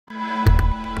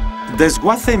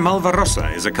Desguace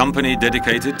Malvarosa is a company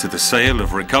dedicated to the sale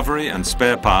of recovery and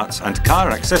spare parts and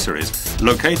car accessories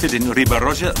located in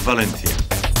Ribarroja, Valencia.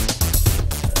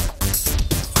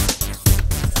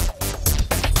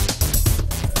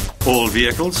 All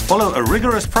vehicles follow a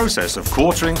rigorous process of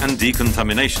quartering and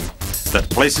decontamination that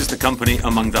places the company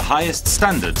among the highest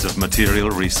standards of material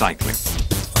recycling.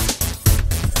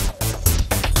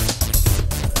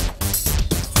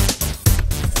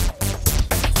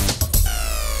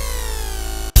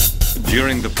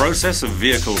 During the process of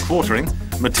vehicle quartering,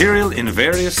 material in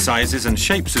various sizes and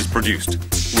shapes is produced,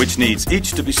 which needs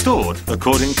each to be stored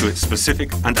according to its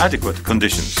specific and adequate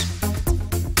conditions.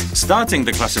 Starting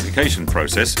the classification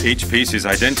process, each piece is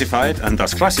identified and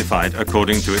thus classified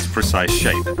according to its precise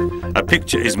shape. A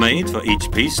picture is made for each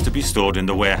piece to be stored in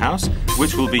the warehouse,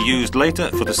 which will be used later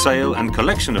for the sale and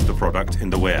collection of the product in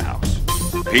the warehouse.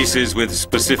 Pieces with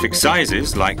specific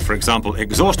sizes, like for example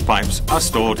exhaust pipes, are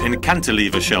stored in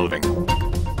cantilever shelving.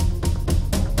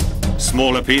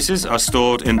 Smaller pieces are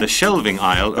stored in the shelving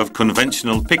aisle of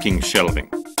conventional picking shelving.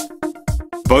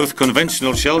 Both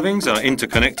conventional shelvings are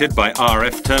interconnected by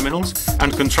RF terminals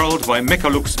and controlled by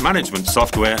Mecalux management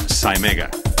software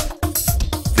Cymega.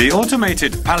 The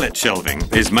automated pallet shelving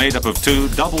is made up of two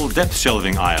double-depth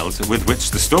shelving aisles with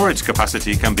which the storage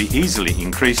capacity can be easily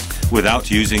increased without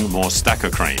using more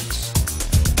stacker cranes.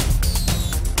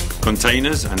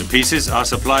 Containers and pieces are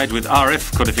supplied with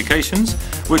RF codifications,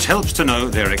 which helps to know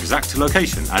their exact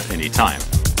location at any time.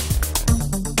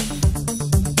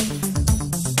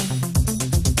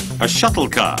 A shuttle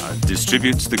car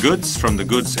distributes the goods from the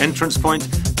goods entrance point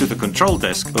to the control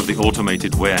desk of the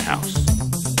automated warehouse.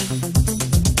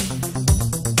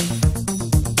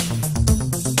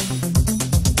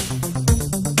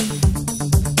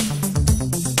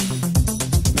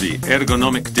 The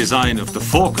ergonomic design of the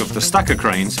fork of the stacker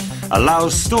cranes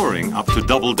allows storing up to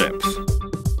double depth.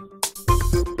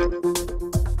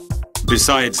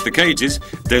 Besides the cages,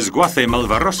 Desguace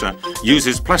Malvarosa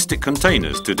uses plastic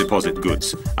containers to deposit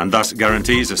goods and thus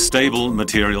guarantees a stable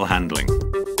material handling.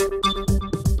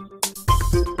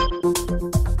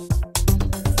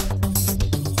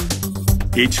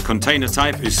 Each container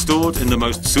type is stored in the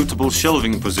most suitable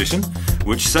shelving position,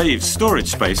 which saves storage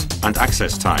space and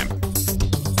access time.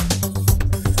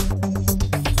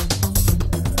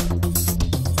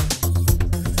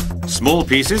 Small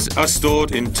pieces are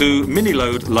stored in two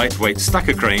mini-load lightweight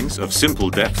stacker cranes of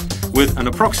simple depth with an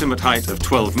approximate height of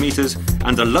 12 meters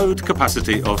and a load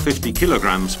capacity of 50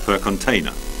 kilograms per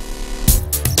container.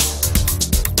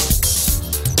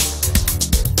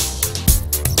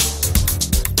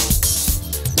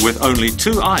 With only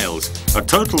two aisles, a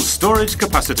total storage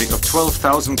capacity of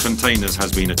 12,000 containers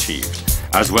has been achieved,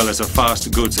 as well as a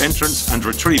fast goods entrance and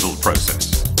retrieval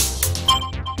process.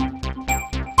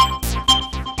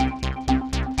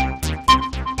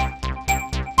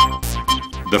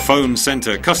 The phone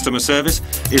center customer service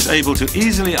is able to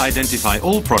easily identify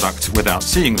all products without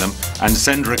seeing them and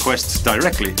send requests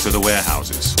directly to the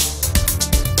warehouses.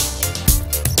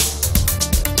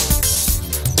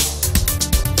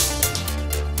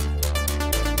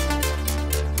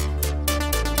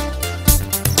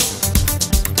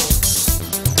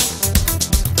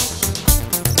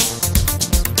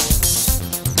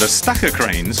 The stacker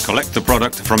cranes collect the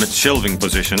product from its shelving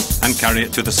position and carry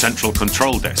it to the central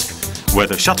control desk, where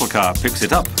the shuttle car picks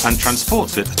it up and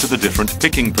transports it to the different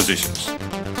picking positions.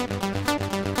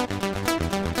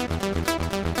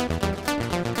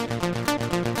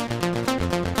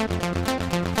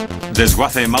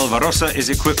 Desguace Malvarosa is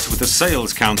equipped with a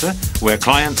sales counter where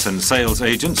clients and sales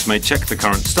agents may check the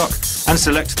current stock and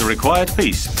select the required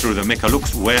piece through the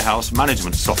Mecalux warehouse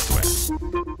management software.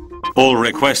 All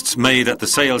requests made at the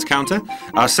sales counter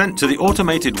are sent to the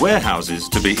automated warehouses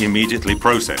to be immediately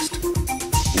processed.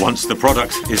 Once the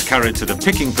product is carried to the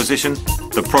picking position,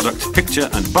 the product picture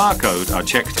and barcode are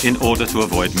checked in order to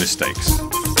avoid mistakes.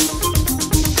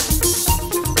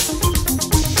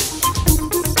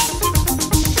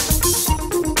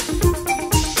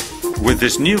 With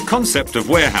this new concept of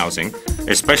warehousing,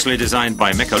 especially designed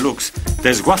by Mecalux,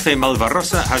 Desguace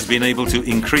Malvarosa has been able to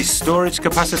increase storage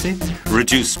capacity,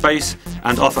 reduce space,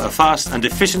 and offer a fast and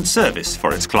efficient service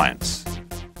for its clients.